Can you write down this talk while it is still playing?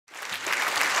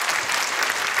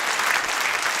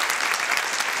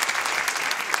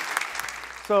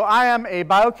So I am a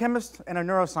biochemist and a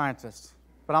neuroscientist,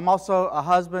 but I'm also a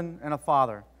husband and a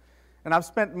father. And I've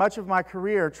spent much of my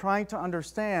career trying to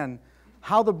understand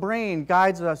how the brain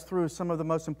guides us through some of the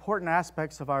most important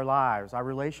aspects of our lives, our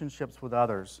relationships with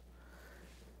others.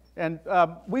 And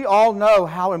we all know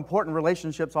how important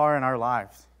relationships are in our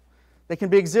lives. They can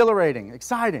be exhilarating,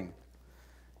 exciting,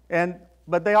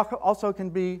 but they also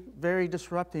can be very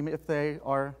disrupting if they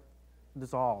are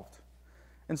dissolved.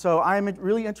 And so I'm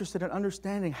really interested in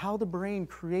understanding how the brain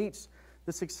creates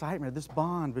this excitement, this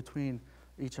bond between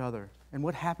each other, and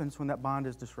what happens when that bond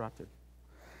is disrupted.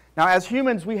 Now, as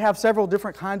humans, we have several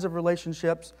different kinds of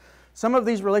relationships. Some of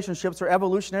these relationships are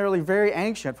evolutionarily very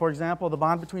ancient. For example, the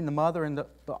bond between the mother and the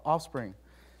offspring.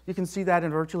 You can see that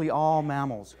in virtually all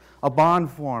mammals. A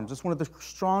bond forms. It's one of the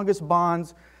strongest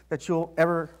bonds that you'll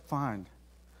ever find.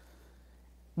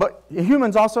 But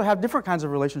humans also have different kinds of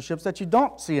relationships that you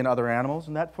don't see in other animals,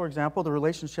 and that, for example, the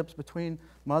relationships between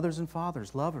mothers and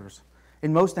fathers, lovers.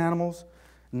 In most animals,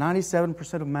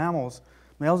 97% of mammals,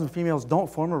 males and females don't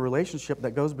form a relationship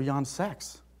that goes beyond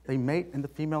sex. They mate, and the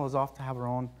female is off to have her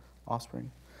own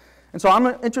offspring. And so I'm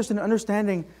interested in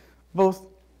understanding both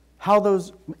how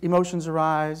those emotions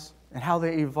arise and how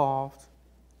they evolved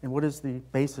and what is the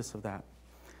basis of that.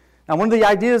 Now, one of the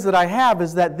ideas that I have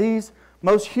is that these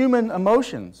most human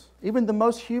emotions, even the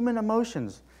most human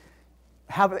emotions,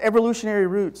 have evolutionary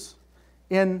roots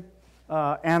in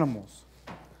animals.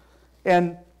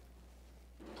 And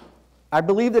I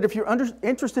believe that if you're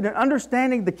interested in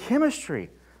understanding the chemistry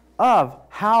of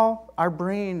how our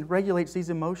brain regulates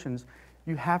these emotions,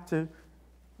 you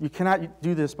cannot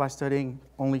do this by studying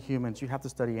only humans. You have to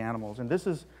study animals. And this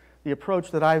is the approach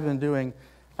that I've been doing.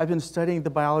 I've been studying the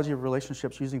biology of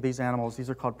relationships using these animals. These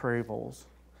are called prairie voles.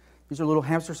 These are little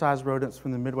hamster-sized rodents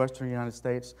from the Midwestern United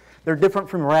States. They're different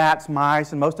from rats,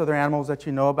 mice, and most other animals that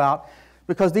you know about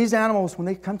because these animals, when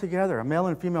they come together, a male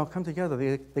and a female come together,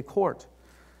 they court.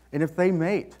 And if they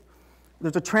mate,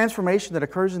 there's a transformation that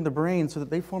occurs in the brain so that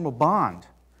they form a bond.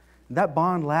 And that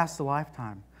bond lasts a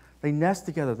lifetime. They nest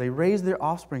together. They raise their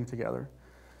offspring together.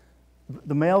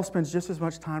 The male spends just as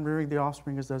much time rearing the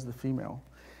offspring as does the female.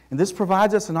 And this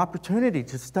provides us an opportunity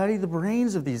to study the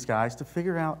brains of these guys to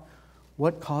figure out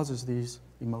what causes these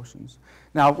emotions.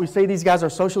 Now, we say these guys are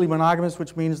socially monogamous,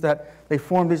 which means that they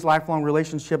form these lifelong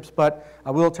relationships, but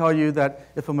I will tell you that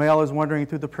if a male is wandering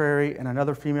through the prairie and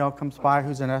another female comes by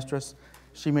who's an estrus,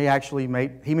 he may actually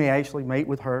mate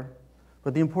with her.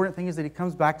 But the important thing is that he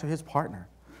comes back to his partner.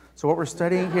 So what we're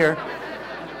studying here,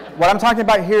 what I'm talking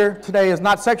about here today is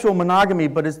not sexual monogamy,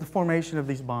 but is the formation of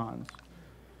these bonds.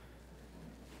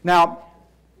 Now,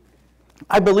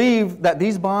 I believe that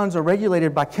these bonds are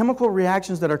regulated by chemical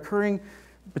reactions that are occurring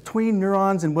between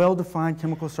neurons in well-defined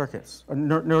chemical circuits, or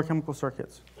neurochemical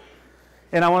circuits.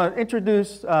 And I want to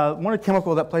introduce one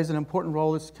chemical that plays an important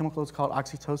role. This chemical is called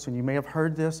oxytocin. You may have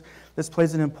heard this. This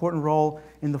plays an important role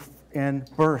in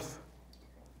birth,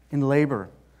 in labor.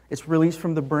 It's released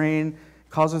from the brain,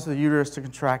 causes the uterus to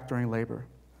contract during labor.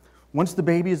 Once the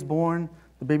baby is born,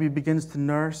 the baby begins to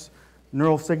nurse.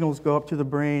 Neural signals go up to the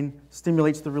brain,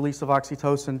 stimulates the release of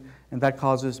oxytocin, and that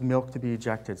causes milk to be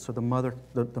ejected so the mother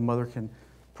can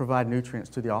provide nutrients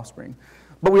to the offspring.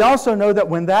 But we also know that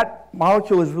when that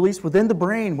molecule is released within the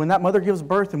brain, when that mother gives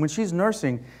birth and when she's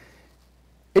nursing,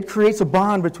 it creates a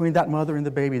bond between that mother and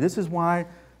the baby. This is why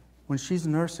when she's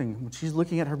nursing, when she's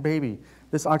looking at her baby,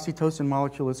 this oxytocin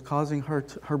molecule is causing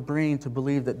her brain to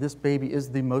believe that this baby is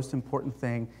the most important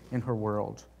thing in her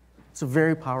world. It's a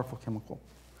very powerful chemical.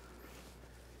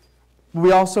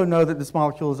 We also know that this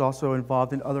molecule is also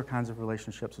involved in other kinds of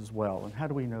relationships as well. And how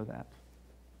do we know that?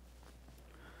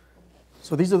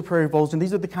 So these are the prairie voles, and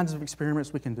these are the kinds of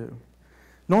experiments we can do.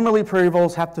 Normally, prairie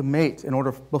voles have to mate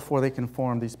before they can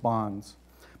form these bonds.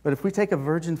 But if we take a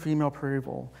virgin female prairie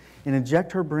vole and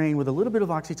inject her brain with a little bit of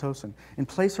oxytocin and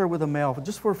place her with a male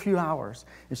just for a few hours,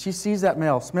 and she sees that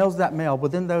male, smells that male,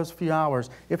 within those few hours,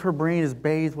 if her brain is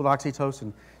bathed with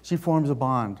oxytocin, she forms a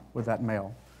bond with that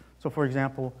male. So for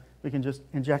example, we can just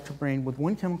inject her brain with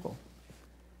one chemical,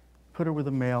 put her with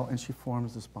a male, and she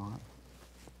forms this bond.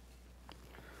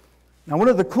 Now, one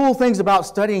of the cool things about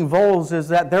studying voles is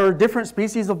that there are different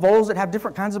species of voles that have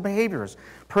different kinds of behaviors.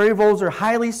 Prairie voles are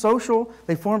highly social.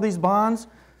 They form these bonds.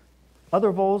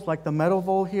 Other voles, like the meadow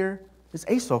vole here, is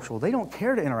asocial. They don't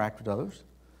care to interact with others.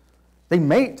 They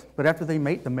mate, but after they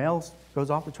mate, the male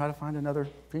goes off to try to find another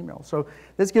female. So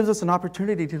this gives us an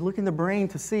opportunity to look in the brain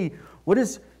to see what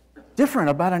is different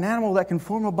about an animal that can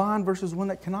form a bond versus one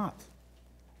that cannot.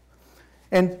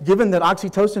 And given that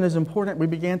oxytocin is important, we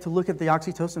began to look at the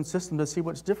oxytocin system to see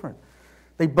what's different.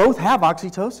 They both have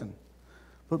oxytocin,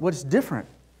 but what's different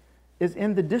is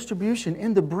in the distribution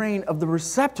in the brain of the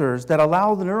receptors that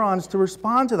allow the neurons to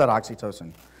respond to that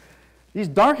oxytocin. These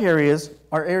dark areas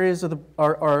are areas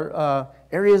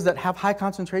areas that have high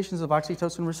concentrations of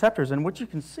oxytocin receptors. And what you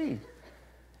can see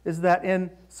is that in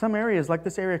some areas, like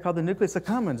this area called the nucleus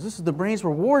accumbens, this is the brain's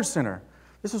reward center.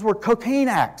 This is where cocaine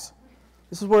acts.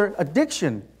 This is where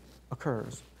addiction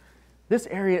occurs. This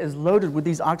area is loaded with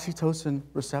these oxytocin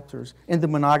receptors. In the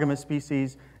monogamous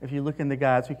species, if you look in the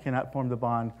guys who cannot form the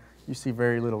bond, you see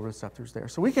very little receptors there.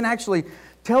 So we can actually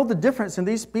tell the difference in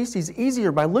these species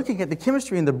easier by looking at the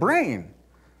chemistry in the brain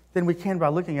than we can by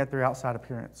looking at their outside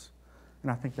appearance.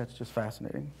 And I think that's just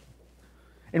fascinating.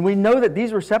 And we know that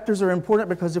these receptors are important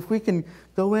because if we can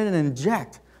go in and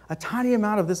inject a tiny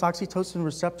amount of this oxytocin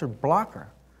receptor blocker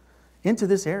into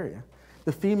this area,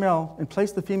 the female, and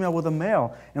place the female with a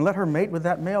male and let her mate with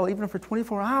that male even for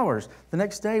 24 hours. The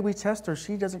next day we test her,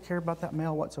 she doesn't care about that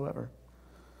male whatsoever.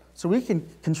 So we can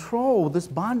control this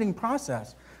bonding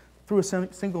process through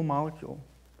a single molecule.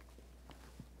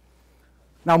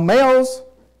 Now males,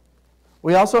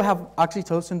 we also have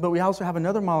oxytocin, but we also have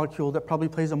another molecule that probably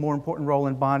plays a more important role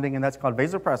in bonding, and that's called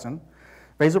vasopressin.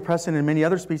 Vasopressin in many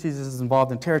other species is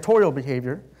involved in territorial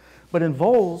behavior, but in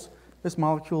voles, this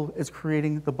molecule is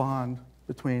creating the bond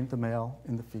between the male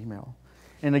and the female.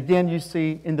 And again, you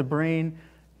see in the brain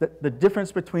that the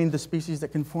difference between the species that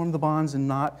can form the bonds and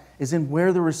not is in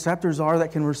where the receptors are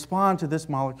that can respond to this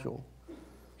molecule.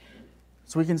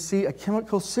 So we can see a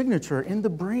chemical signature in the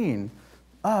brain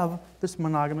of this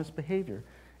monogamous behavior.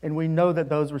 And we know that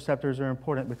those receptors are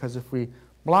important because if we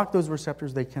block those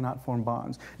receptors, they cannot form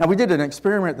bonds. Now, we did an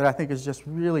experiment that I think is just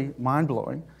really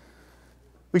mind-blowing.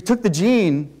 We took the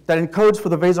gene that encodes for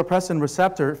the vasopressin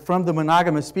receptor from the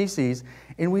monogamous species,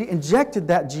 and we injected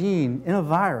that gene in a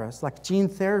virus, like gene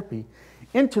therapy,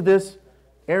 into this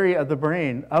area of the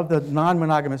brain of the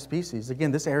non-monogamous species.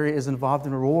 Again, this area is involved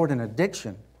in reward and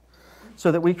addiction.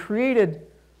 So that we created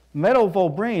metal vole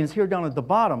brains here down at the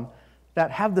bottom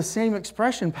that have the same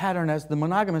expression pattern as the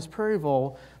monogamous prairie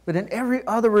vole, but in every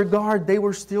other regard, they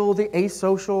were still the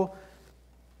asocial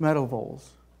meadow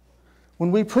voles.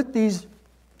 When we put these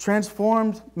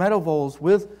transformed meadow voles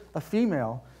with a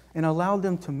female and allowed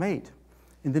them to mate,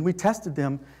 and then we tested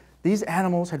them, these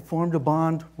animals had formed a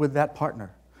bond with that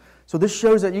partner. So this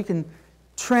shows that you can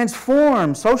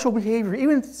transform social behavior,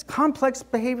 even complex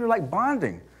behavior like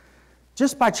bonding,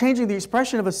 just by changing the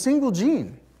expression of a single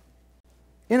gene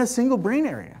in a single brain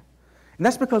area. And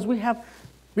that's because we have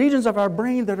regions of our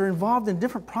brain that are involved in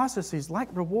different processes like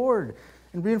reward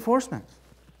and reinforcement.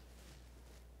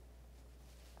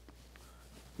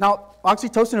 Now,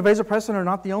 oxytocin and vasopressin are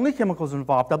not the only chemicals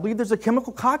involved. I believe there's a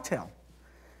chemical cocktail.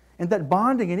 And that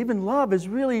bonding and even love is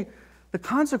really the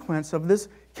consequence of this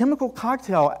chemical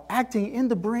cocktail acting in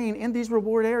the brain in these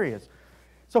reward areas.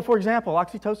 So, for example,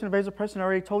 oxytocin and vasopressin, I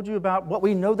already told you about. What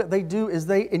we know that they do is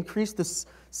they increase the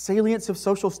salience of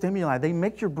social stimuli. They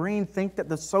make your brain think that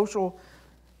the social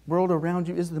world around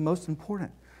you is the most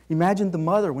important. Imagine the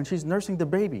mother when she's nursing the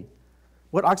baby.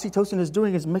 What oxytocin is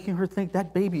doing is making her think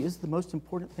that baby is the most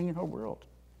important thing in her world.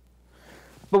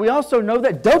 But we also know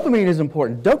that dopamine is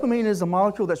important. Dopamine is a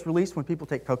molecule that's released when people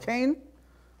take cocaine,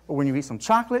 or when you eat some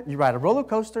chocolate, you ride a roller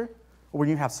coaster, or when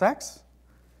you have sex.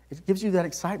 It gives you that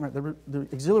excitement, the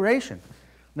exhilaration.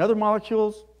 Another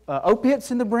molecules,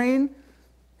 opiates in the brain.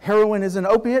 Heroin is an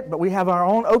opiate, but we have our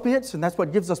own opiates, and that's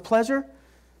what gives us pleasure.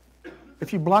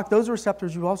 If you block those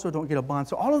receptors, you also don't get a bond.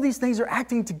 So all of these things are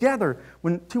acting together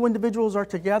when two individuals are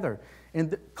together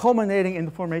and culminating in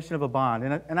the formation of a bond.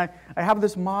 And I have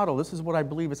this model. This is what I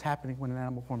believe is happening when an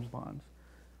animal forms bonds,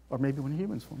 or maybe when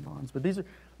humans form bonds. But these are,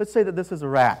 let's say that this is a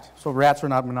rat. So rats are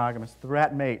not monogamous. The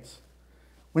rat mates.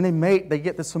 When they mate, they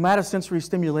get the somatosensory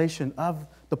stimulation of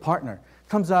the partner.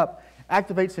 Comes up,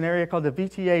 activates an area called the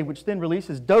VTA, which then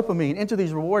releases dopamine into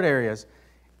these reward areas.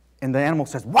 And the animal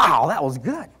says, wow, that was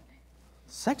good.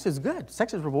 Sex is good.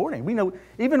 Sex is rewarding. We know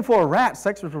even for a rat,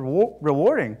 sex is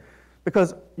rewarding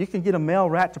because you can get a male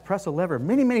rat to press a lever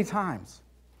many, many times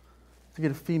to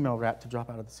get a female rat to drop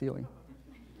out of the ceiling.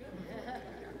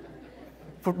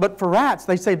 But for rats,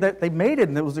 they say that they mated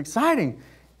and it was exciting.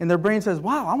 And their brain says,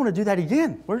 wow, I want to do that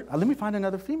again. Let me find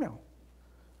another female.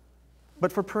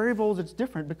 But for prairie voles, it's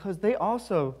different because they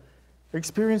also are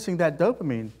experiencing that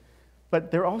dopamine. But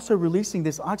they're also releasing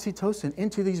this oxytocin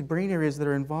into these brain areas that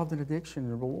are involved in addiction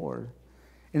and reward.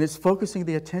 And it's focusing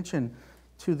the attention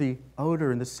to the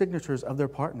odor and the signatures of their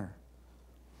partner.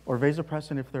 Or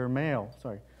vasopressin if they're male.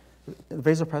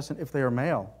 Vasopressin if they are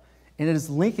male. And it is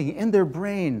linking in their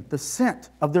brain the scent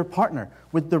of their partner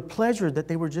with their pleasure that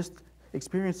they were just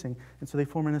experiencing. And so they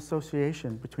form an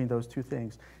association between those two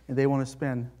things. And they want to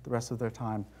spend the rest of their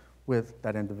time with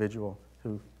that individual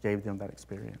who gave them that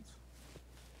experience.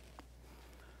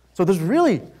 So there's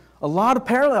really a lot of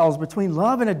parallels between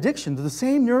love and addiction to the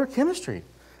same neurochemistry,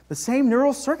 the same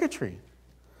neural circuitry.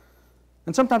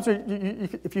 And sometimes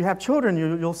if you have children,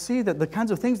 you'll see that the kinds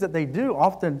of things that they do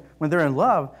often when they're in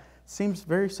love seems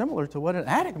very similar to what an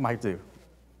addict might do.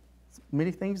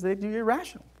 Many things they do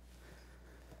irrational.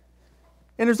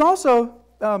 And there's also,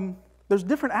 there's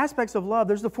different aspects of love.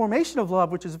 There's the formation of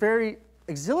love, which is very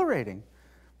exhilarating.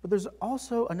 But there's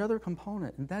also another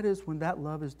component, and that is when that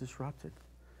love is disrupted.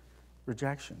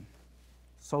 Rejection,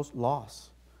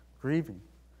 loss, grieving.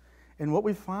 And what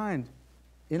we find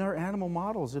in our animal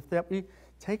models, if that we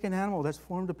take an animal that's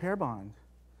formed a pair bond,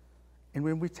 and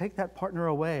when we take that partner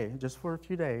away just for a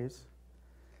few days,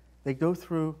 they go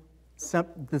through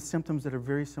the symptoms that are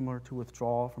very similar to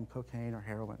withdrawal from cocaine or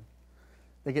heroin.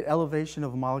 They get elevation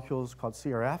of molecules called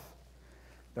CRF,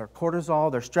 their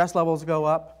cortisol, their stress levels go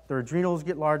up, their adrenals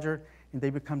get larger, and they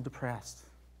become depressed.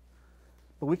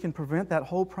 But we can prevent that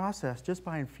whole process just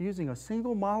by infusing a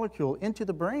single molecule into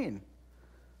the brain,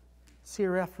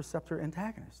 CRF receptor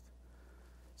antagonist.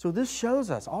 So this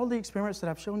shows us, all the experiments that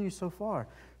I've shown you so far,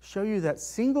 show you that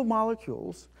single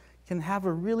molecules can have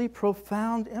a really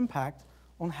profound impact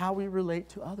on how we relate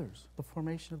to others, the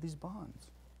formation of these bonds.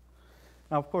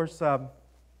 Now, of course,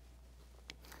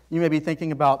 you may be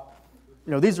thinking about,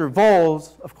 these are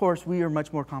voles. Of course, we are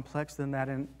much more complex than that,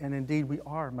 and indeed we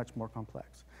are much more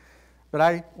complex. But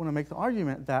I want to make the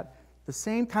argument that the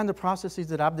same kind of processes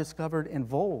that I've discovered in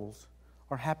voles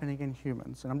are happening in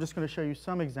humans. And I'm just going to show you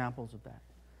some examples of that.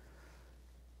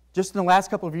 Just in the last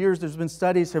couple of years, there's been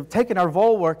studies that have taken our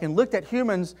vole work and looked at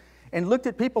humans and looked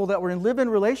at people that were in live-in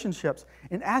relationships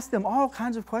and asked them all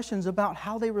kinds of questions about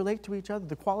how they relate to each other,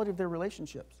 the quality of their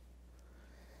relationships.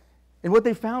 And what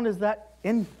they found is that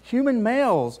in human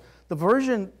males,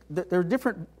 there are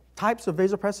different types of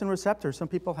vasopressin receptors. Some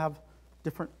people have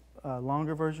different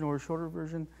longer version or a shorter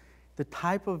version. The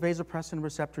type of vasopressin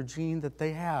receptor gene that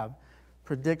they have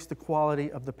predicts the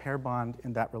quality of the pair bond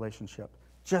in that relationship,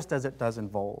 just as it does in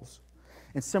voles.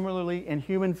 And similarly, in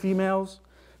human females,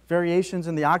 variations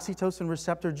in the oxytocin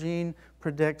receptor gene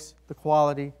predicts the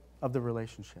quality of the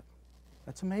relationship.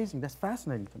 That's amazing. That's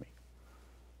fascinating to me.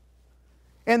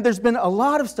 And there's been a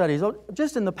lot of studies,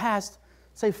 just in the past,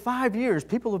 say 5 years,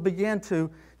 people have began to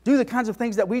do the kinds of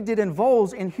things that we did in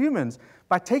voles in humans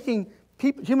by taking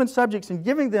human subjects and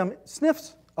giving them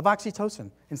sniffs of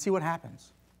oxytocin and see what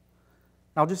happens.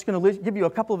 Now, I'm just going to give you a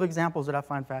couple of examples that I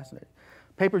find fascinating.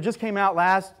 A paper just came out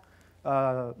last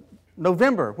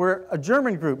November where a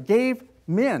German group gave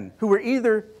men who were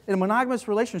either in a monogamous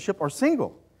relationship or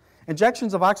single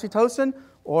injections of oxytocin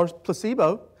or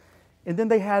placebo, and then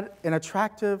they had an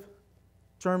attractive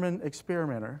German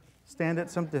experimenter stand at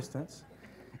some distance,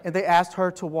 and they asked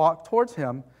her to walk towards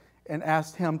him and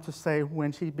asked him to say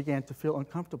when she began to feel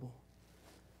uncomfortable.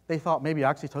 They thought maybe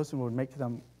oxytocin would make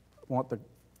them want the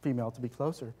female to be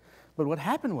closer. But what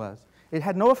happened was, it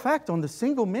had no effect on the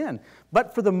single men.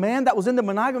 But for the man that was in the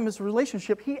monogamous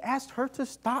relationship, he asked her to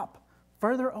stop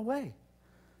further away.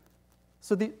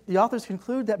 So the authors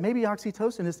conclude that maybe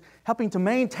oxytocin is helping to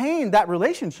maintain that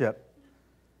relationship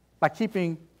by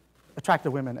keeping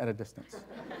attractive women at a distance.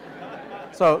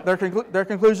 So their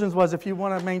conclusions was, if you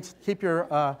want to keep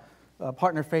your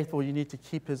partner faithful, you need to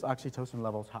keep his oxytocin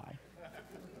levels high.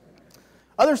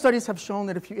 Other studies have shown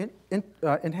that if you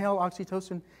inhale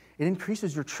oxytocin, it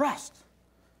increases your trust.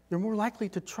 You're more likely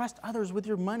to trust others with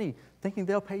your money, thinking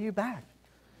they'll pay you back.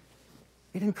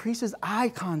 It increases eye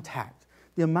contact,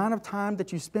 the amount of time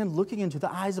that you spend looking into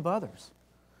the eyes of others.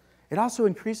 It also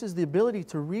increases the ability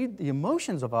to read the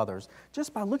emotions of others.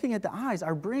 Just by looking at the eyes,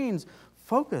 our brains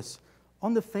focus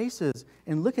on the faces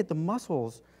and look at the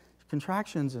muscles,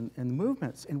 contractions, and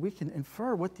movements, and we can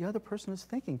infer what the other person is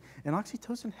thinking. And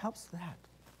oxytocin helps that.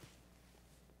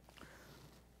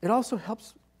 It also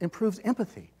improves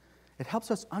empathy. It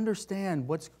helps us understand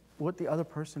what the other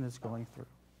person is going through.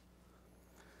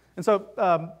 And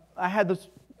so I had this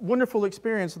wonderful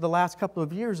experience of the last couple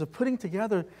of years of putting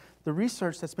together the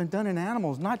research that's been done in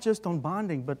animals, not just on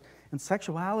bonding, but in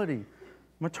sexuality,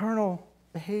 maternal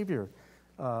behavior,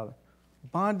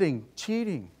 bonding,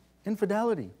 cheating,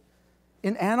 infidelity,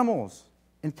 in animals,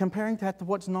 and comparing that to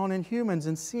what's known in humans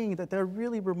and seeing that there are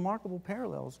really remarkable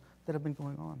parallels that have been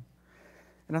going on.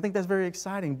 And I think that's very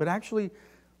exciting. But actually,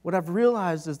 what I've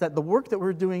realized is that the work that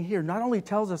we're doing here not only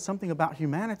tells us something about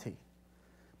humanity,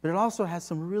 but it also has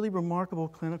some really remarkable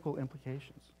clinical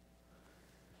implications.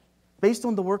 Based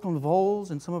on the work on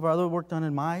voles and some of our other work done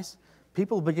in mice,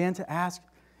 people began to ask,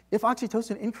 if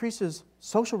oxytocin increases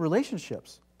social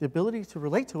relationships, the ability to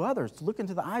relate to others, to look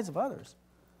into the eyes of others,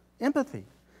 empathy.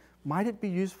 Might it be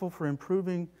useful for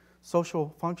improving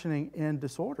social functioning in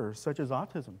disorders such as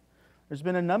autism? There's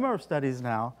been a number of studies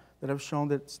now that have shown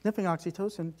that sniffing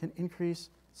oxytocin can increase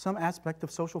some aspect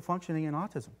of social functioning in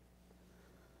autism.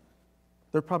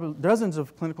 There are probably dozens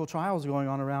of clinical trials going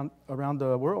on around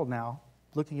the world now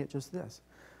looking at just this.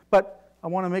 But I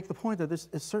want to make the point that this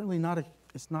is certainly not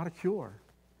a cure.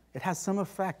 It has some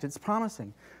effect. It's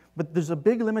promising. But there's a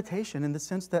big limitation in the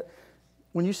sense that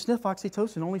when you sniff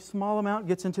oxytocin, only a small amount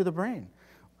gets into the brain.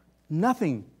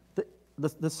 Nothing.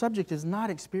 The subject is not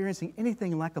experiencing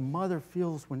anything like a mother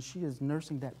feels when she is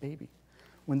nursing that baby,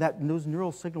 when those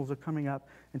neural signals are coming up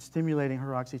and stimulating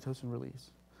her oxytocin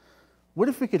release. What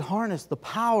if we could harness the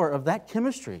power of that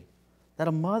chemistry that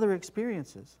a mother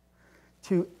experiences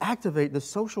to activate the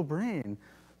social brain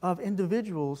of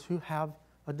individuals who have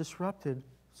a disrupted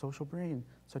social brain,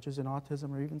 such as in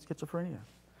autism or even schizophrenia?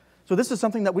 So this is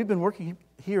something that we've been working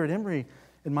here at Emory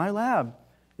in my lab,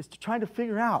 is to try to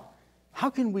figure out how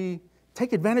can we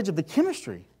take advantage of the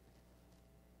chemistry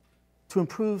to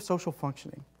improve social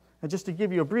functioning. And just to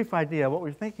give you a brief idea, what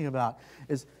we're thinking about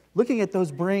is looking at those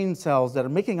brain cells that are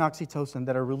making oxytocin,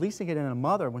 that are releasing it in a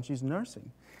mother when she's nursing.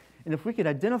 And if we could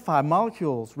identify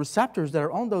molecules, receptors that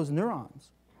are on those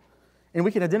neurons, and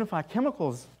we can identify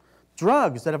chemicals,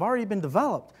 drugs that have already been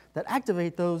developed that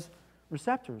activate those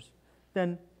receptors,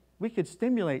 then we could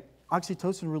stimulate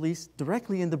oxytocin release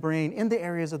directly in the brain, in the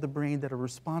areas of the brain that are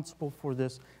responsible for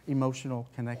this emotional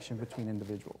connection between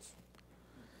individuals.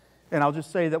 And I'll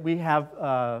just say that we have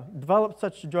developed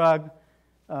such a drug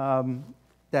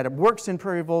that it works in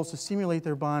prairie voles to stimulate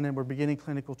their bond, and we're beginning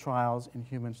clinical trials in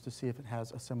humans to see if it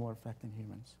has a similar effect in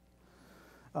humans.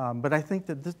 But I think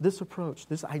that this approach,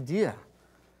 this idea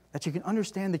that you can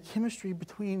understand the chemistry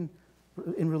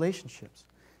in relationships,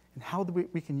 and how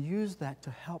we can use that to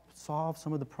help solve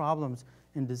some of the problems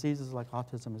in diseases like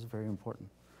autism is very important.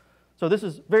 So this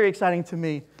is very exciting to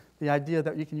me, the idea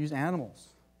that you can use animals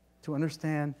to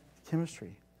understand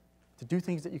chemistry, to do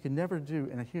things that you can never do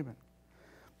in a human.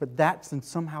 But that can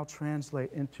somehow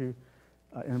translate into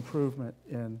an improvement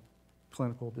in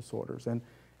clinical disorders. And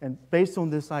based on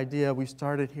this idea, we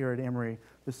started here at Emory,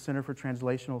 the Center for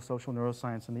Translational Social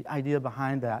Neuroscience, and the idea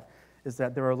behind that is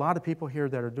that there are a lot of people here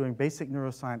that are doing basic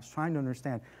neuroscience, trying to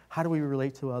understand how do we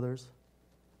relate to others,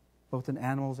 both in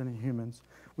animals and in humans.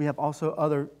 We have also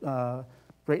other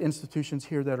great institutions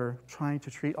here that are trying to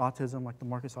treat autism, like the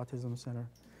Marcus Autism Center.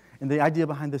 And the idea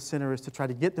behind this center is to try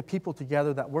to get the people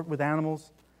together that work with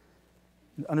animals,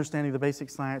 understanding the basic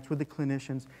science with the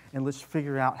clinicians, and let's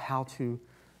figure out how to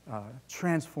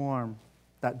transform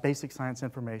that basic science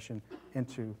information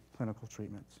into clinical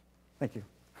treatments. Thank you.